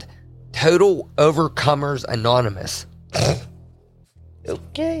and Total Overcomers Anonymous.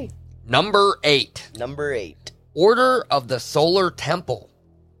 Okay. Number 8. Order of the Solar Temple.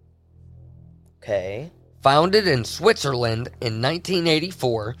 Okay. Founded in Switzerland in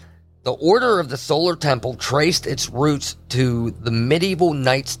 1984, the Order of the Solar Temple traced its roots to the medieval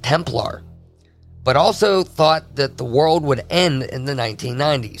Knights Templar, but also thought that the world would end in the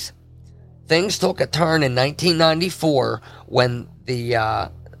 1990s. Things took a turn in 1994 when the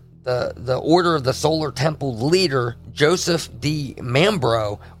Order of the Solar Temple leader, Joseph D.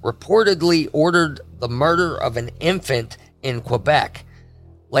 Mambro, reportedly ordered the murder of an infant in Quebec.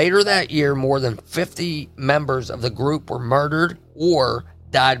 Later that year, more than 50 members of the group were murdered or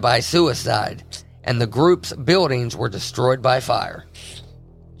died by suicide, and the group's buildings were destroyed by fire.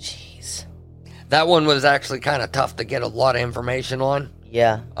 Jeez. That one was actually kind of tough to get a lot of information on.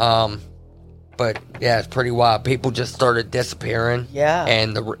 Yeah. But yeah, it's pretty wild. People just started disappearing. Yeah.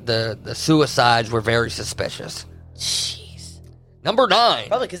 And the suicides were very suspicious. Jeez. Number 9.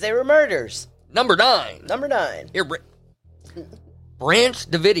 Probably because they were murders. Number 9. Here, Branch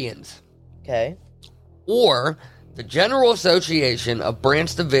Davidians. Okay. Or the General Association of Branch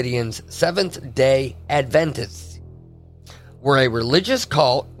Davidians Seventh-day Adventists were a religious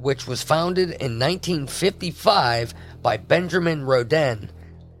cult which was founded in 1955 by Benjamin Rodin.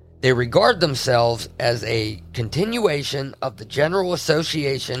 They regard themselves as a continuation of the General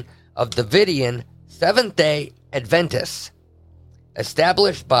Association of Davidian Seventh-day Adventists,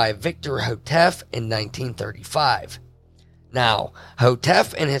 established by Victor Houteff in 1935. Now,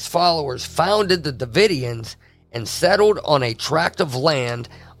 Houteff and his followers founded the Davidians and settled on a tract of land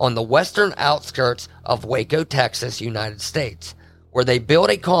on the western outskirts of Waco, Texas, United States, where they built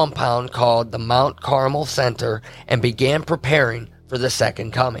a compound called the Mount Carmel Center and began preparing for the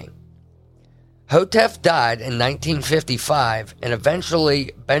Second Coming. Houteff died in 1955, and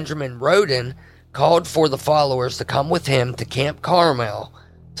eventually Benjamin Rodin called for the followers to come with him to Camp Carmel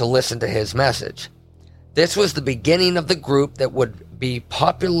to listen to his message. This was the beginning of the group that would be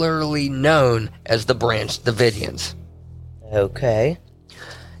popularly known as the Branch Davidians. Okay.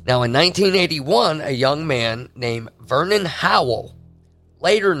 Now, in 1981, a young man named Vernon Howell,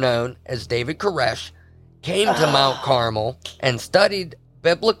 later known as David Koresh, came to Mount Carmel and studied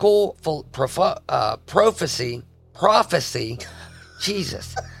biblical prophecy,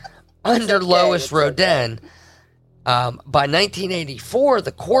 Jesus, under Lois Rodin. By 1984,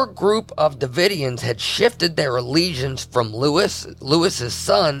 the core group of Davidians had shifted their allegiance from Lewis's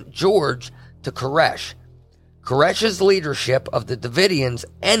son, George, to Koresh. Koresh's leadership of the Davidians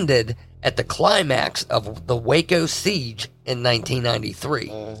ended at the climax of the Waco siege in 1993.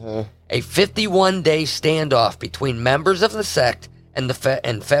 A 51-day standoff between members of the sect and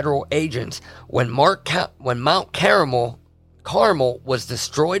and federal agents when Mount Carmel was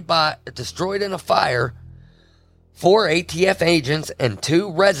destroyed in a fire. 4 ATF agents and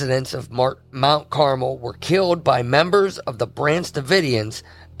 2 residents of Mount Carmel were killed by members of the Branch Davidians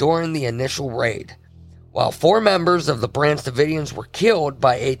during the initial raid. While 4 members of the Branch Davidians were killed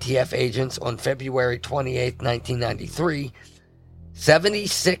by ATF agents on February 28, 1993,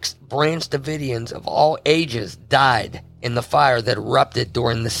 76 Branch Davidians of all ages died in the fire that erupted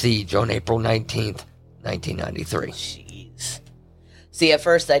during the siege on April 19, 1993. Jeez. See, at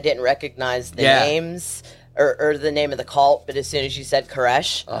first I didn't recognize the names or the name of the cult, but as soon as you said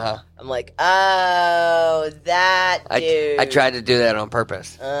Koresh, I'm like, oh, that dude. I tried to do that on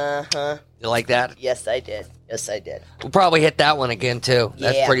purpose. You like that? Yes, I did. We'll probably hit that one again, too.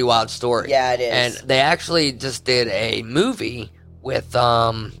 That's a pretty wild story. Yeah, it is. And they actually just did a movie with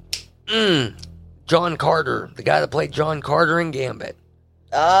John Carter, the guy that played John Carter in Gambit.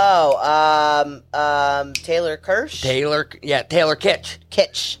 Oh, Taylor Kirsch? Taylor Kitsch.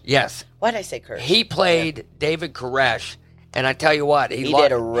 Kitsch. Yes. Why did I say Kirsch? He played David Koresh, and I tell you what, he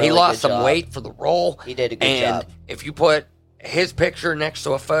did lost some weight for the role. He did a good job. And if you put his picture next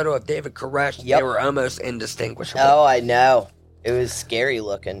to a photo of David Koresh, they were almost indistinguishable. Oh, I know. It was scary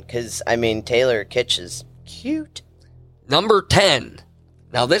looking, because, I mean, Taylor Kitsch is cute. Number 10.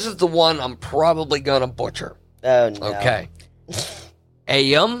 Now, this is the one I'm probably going to butcher. Oh, no. Okay.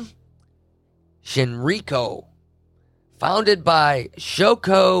 Ayum Shinriko, founded by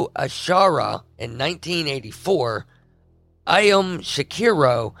Shoko Ashara in 1984, Ayum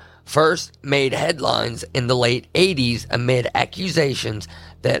Shakiro first made headlines in the late 80s amid accusations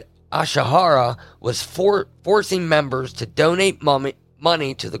that Ashihara was forcing members to donate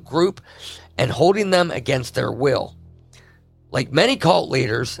money to the group and holding them against their will. Like many cult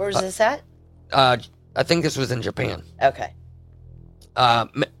leaders... Where's this at? I think this was in Japan. Okay.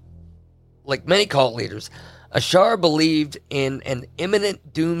 Like many cult leaders, Ashihara believed in an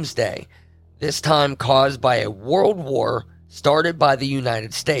imminent doomsday, this time caused by a world war started by the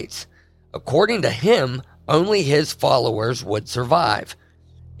United States. According to him, only his followers would survive.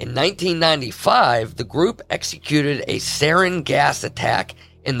 In 1995, the group executed a sarin gas attack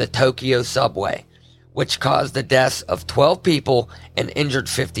in the Tokyo subway, which caused the deaths of 12 people and injured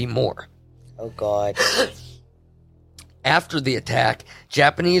 50 more. Oh, God. After the attack,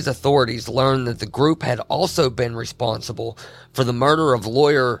 Japanese authorities learned that the group had also been responsible for the murder of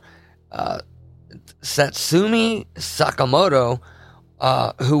lawyer Satsumi Sakamoto,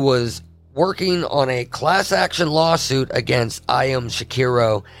 who was working on a class action lawsuit against Ayam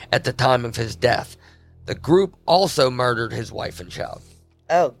Shikiro at the time of his death. The group also murdered his wife and child.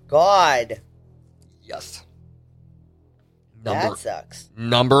 Oh, God. Yes. That sucks.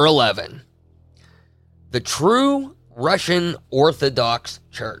 Number 11. The True Russian Orthodox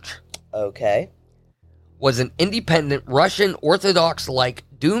Church. Okay. Was an independent Russian Orthodox-like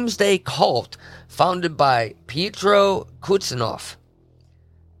doomsday cult founded by Pietro Kutsinov.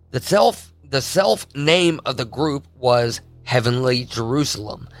 The self name of the group was Heavenly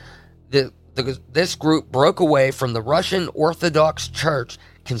Jerusalem. This group broke away from the Russian Orthodox Church,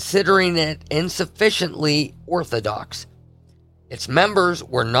 considering it insufficiently orthodox. Its members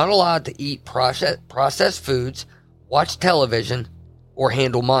were not allowed to eat processed foods, watch television, or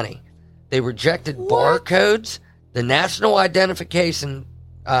handle money. They rejected barcodes, the national identification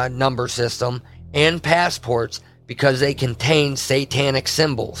number system, and passports because they contained satanic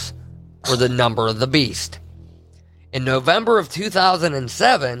symbols, or the number of the beast. In November of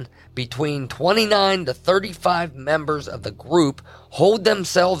 2007, between 29 to 35 members of the group holed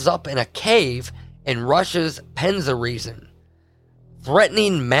themselves up in a cave in Russia's Penza region,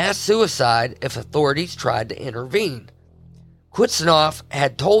 threatening mass suicide if authorities tried to intervene. Kutsinov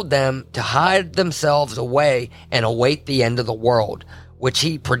had told them to hide themselves away and await the end of the world, which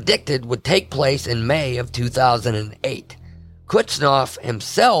he predicted would take place in May of 2008. Kutsinov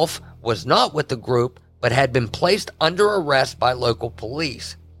himself was not with the group, but had been placed under arrest by local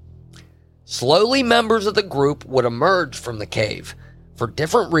police. Slowly, members of the group would emerge from the cave for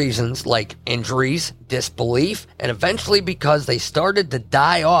different reasons like injuries, disbelief, and eventually because they started to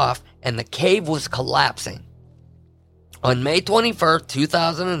die off and the cave was collapsing. On May 21st,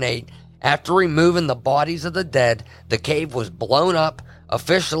 2008, after removing the bodies of the dead, the cave was blown up.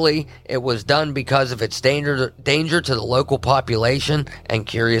 Officially, it was done because of its danger to the local population and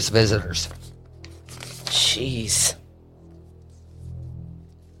curious visitors. Jeez.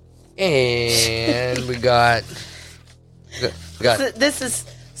 And we got... This is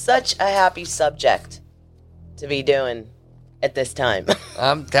such a happy subject to be doing at this time.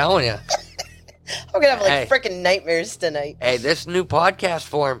 I'm telling you. I'm going to have freaking nightmares tonight. Hey, this new podcast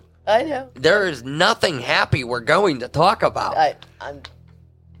form. I know. There is nothing happy we're going to talk about. I'm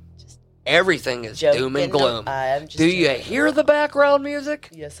Everything is joking. doom and gloom. I'm just Do you hear the background music?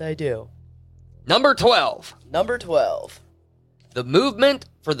 Yes, I do. Number 12. Number 12. The movement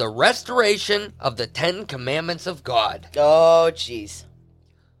for the restoration of the Ten Commandments of God. Oh, jeez.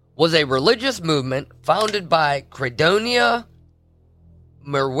 Was a religious movement founded by Credonia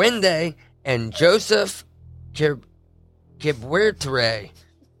Merwende and Joseph Kibwetere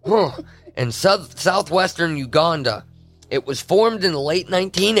in southwestern Uganda. It was formed in the late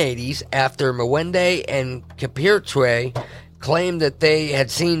 1980s after Mwende and Kibwetere claimed that they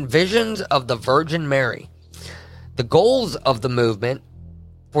had seen visions of the Virgin Mary. The goals of the movement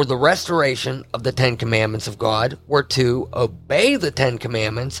for the restoration of the Ten Commandments of God were to obey the Ten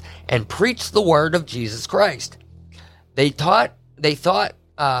Commandments and preach the word of Jesus Christ. They taught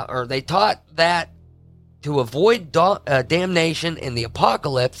that to avoid damnation in the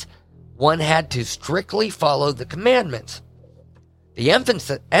apocalypse, one had to strictly follow the commandments. The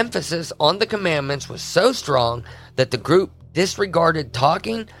emphasis on the commandments was so strong that the group disregarded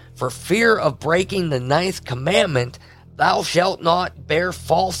talking for fear of breaking the ninth commandment, thou shalt not bear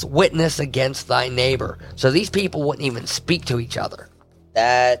false witness against thy neighbor. So these people wouldn't even speak to each other.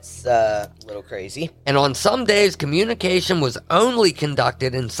 That's a little crazy. And on some days, communication was only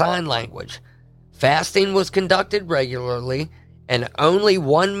conducted in sign language. Fasting was conducted regularly, and only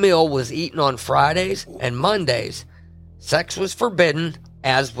one meal was eaten on Fridays and Mondays. Sex was forbidden,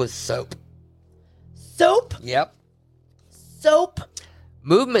 as was soap. Soap? Yep. Soap?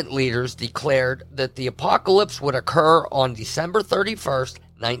 movement leaders declared that the apocalypse would occur on December 31st,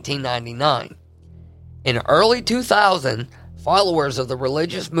 1999. In early 2000, followers of the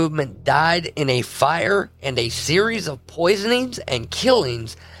religious movement died in a fire and a series of poisonings and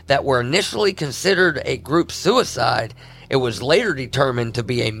killings that were initially considered a group suicide. It was later determined to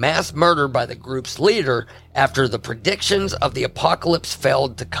be a mass murder by the group's leader after the predictions of the apocalypse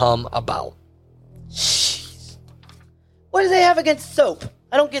failed to come about. Jeez. What do they have against soap?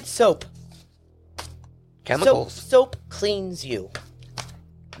 I don't get soap. Chemicals. Soap cleans you.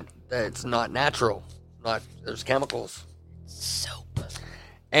 It's not natural. There's chemicals. Soap.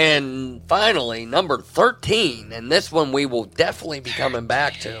 And finally, number 13, and this one we will definitely be coming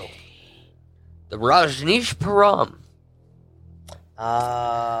back to. The Rajneeshpuram.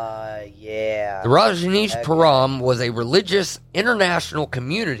 Yeah. The Rajneeshpuram was a religious international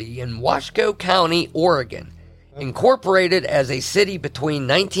community in Wasco County, Oregon, incorporated as a city between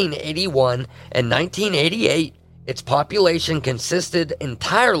 1981 and 1988. Its population consisted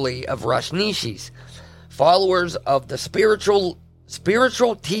entirely of Rajneeshis, followers of the spiritual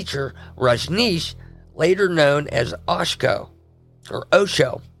teacher Rajneesh, later known as Osho.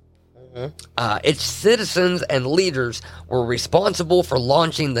 Its citizens and leaders were responsible for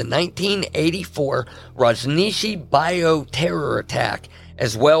launching the 1984 Rajneeshi bioterror attack,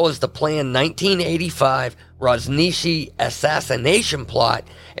 as well as the planned 1985 Rajneeshi assassination plot,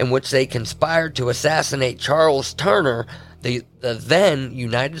 in which they conspired to assassinate Charles Turner, the then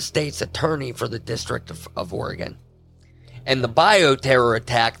United States Attorney for the District of Oregon. And the bioterror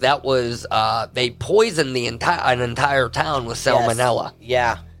attack, that was, they poisoned an entire town with salmonella. Yes.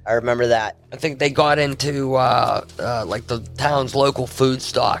 Yeah, I remember that. I think they got into, like, the town's local food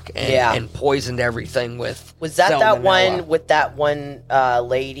stock and poisoned everything with Was that salmonella. that one with that one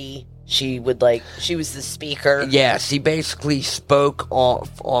lady? She was the speaker. Yeah, she basically spoke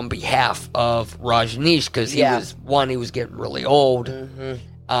on behalf of Rajneesh because he was getting really old.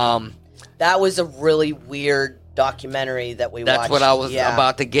 Mm-hmm. That was a really weird documentary that we watched. That's what I was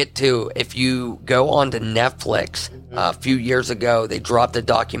about to get to. If you go on to Netflix, a few years ago, they dropped a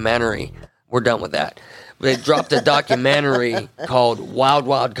documentary. We're done with that. They dropped a documentary called Wild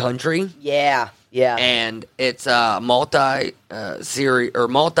Wild Country. Yeah. Yeah. And it's a multi-series or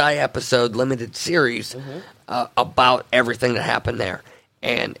multi-episode limited series about everything that happened there.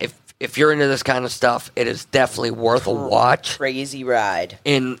 And if you're into this kind of stuff, it is definitely worth a watch. Crazy ride.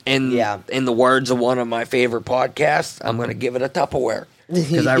 In the words of one of my favorite podcasts, I'm going to give it a Tupperware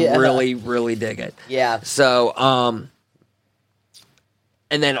because I really, really dig it. Yeah. So,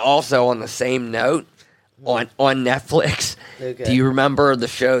 and then also on the same note, on Netflix, do you remember the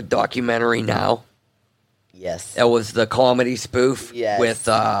show Documentary Now? Yes. It was the comedy spoof with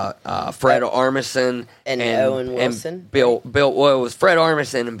Fred Armisen and Owen Wilson. And Bill. Well, it was Fred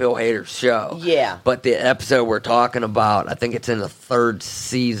Armisen and Bill Hader's show. Yeah. But the episode we're talking about, I think it's in the 3rd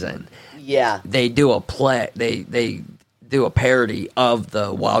season. Yeah. They do a play. They do a parody of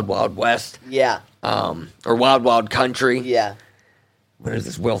the Wild Wild West. Yeah. Or Wild Wild Country. Yeah. What is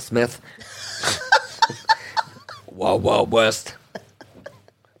this, Will Smith? Wild Wild West.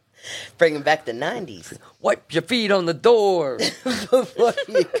 Bringing back the 90s. Wipe your feet on the door before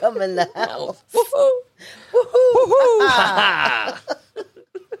you come in the house. Woohoo!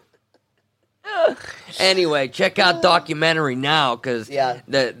 Woohoo! Anyway, check out Documentary Now because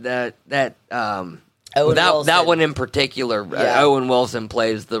that one in particular, Owen Wilson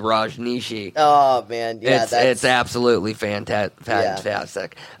plays the Rajneeshi. Oh man, yeah, it's absolutely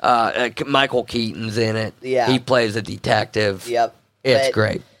fantastic. Michael Keaton's in it. Yeah, he plays a detective. Yep, it's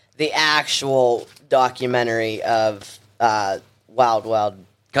great. The actual documentary of Wild Wild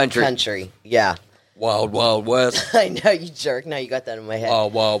Country. Yeah. Wild Wild West. I know, you jerk. Now you got that in my head.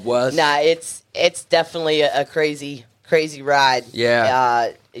 Wild Wild West. Nah, it's definitely a crazy ride.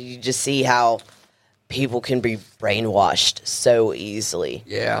 Yeah. You just see how people can be brainwashed so easily.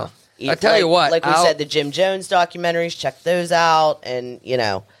 Yeah. I tell you what. Like we said, the Jim Jones documentaries, check those out. And,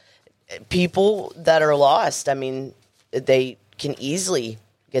 people that are lost, I mean, they can easily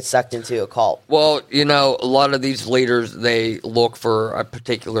get sucked into a cult. Well, a lot of these leaders, they look for a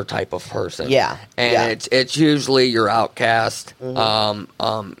particular type of person. Yeah. And it's usually your outcast,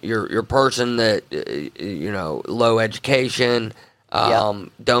 your person that, low education,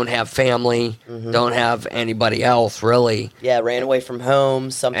 don't have family, don't have anybody else, really. Yeah, ran away from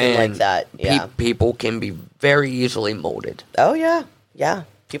home, something like that. Yeah. People can be very easily molded. Oh, yeah. Yeah.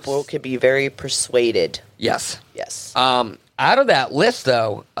 People can be very persuaded. Yes. Yes. Out of that list,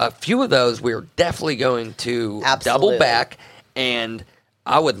 though, a few of those we're definitely going to double back, and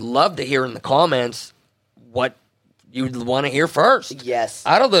I would love to hear in the comments what you'd want to hear first. Yes.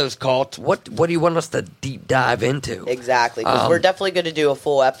 Out of those cults, what do you want us to deep dive into? Exactly, because we're definitely going to do a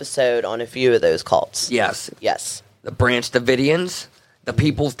full episode on a few of those cults. Yes. Yes. The Branch Davidians, the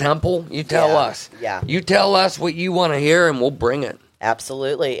People's Temple. You tell us. Yeah. You tell us what you want to hear, and we'll bring it.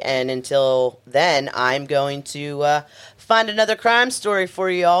 Absolutely. And until then, I'm going to find another crime story for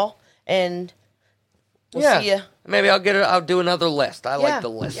y'all, and we'll see you. Maybe I'll do another list. I like the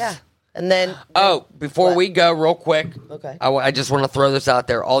list. Yeah. And then... before we go, real quick. Okay. I just want to throw this out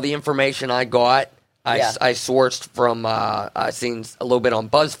there. All the information I got, I sourced from, I seen a little bit on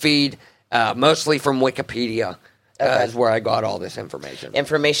BuzzFeed, mostly from Wikipedia is where I got all this information.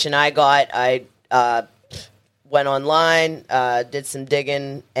 Information I got, I went online, did some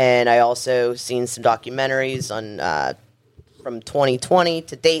digging, and I also seen some documentaries on... from 2020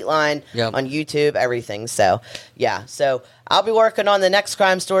 to Dateline on YouTube, everything. So, yeah. So, I'll be working on the next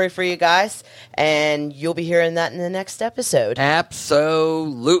crime story for you guys, and you'll be hearing that in the next episode.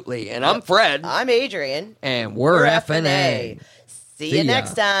 Absolutely. And I'm Fred. I'm Adrian. And we're FnA. See you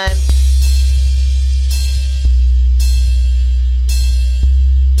next time.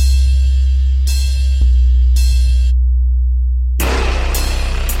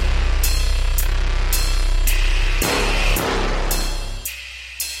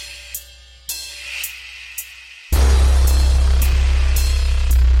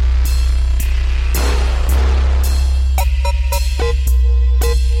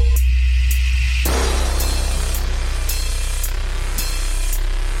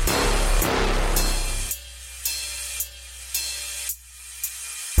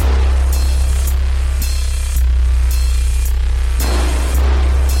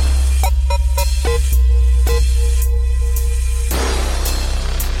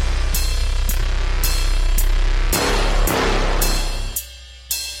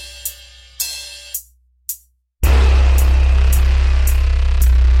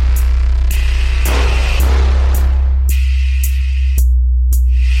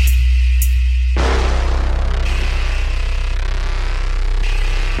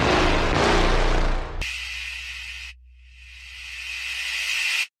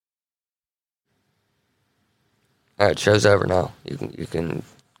 All right, show's over now. You can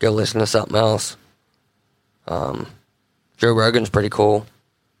go listen to something else. Joe Rogan's pretty cool.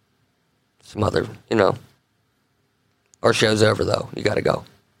 Some other, Our show's over, though. You got to go.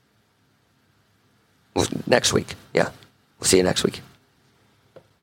 Next week. Yeah. We'll see you next week.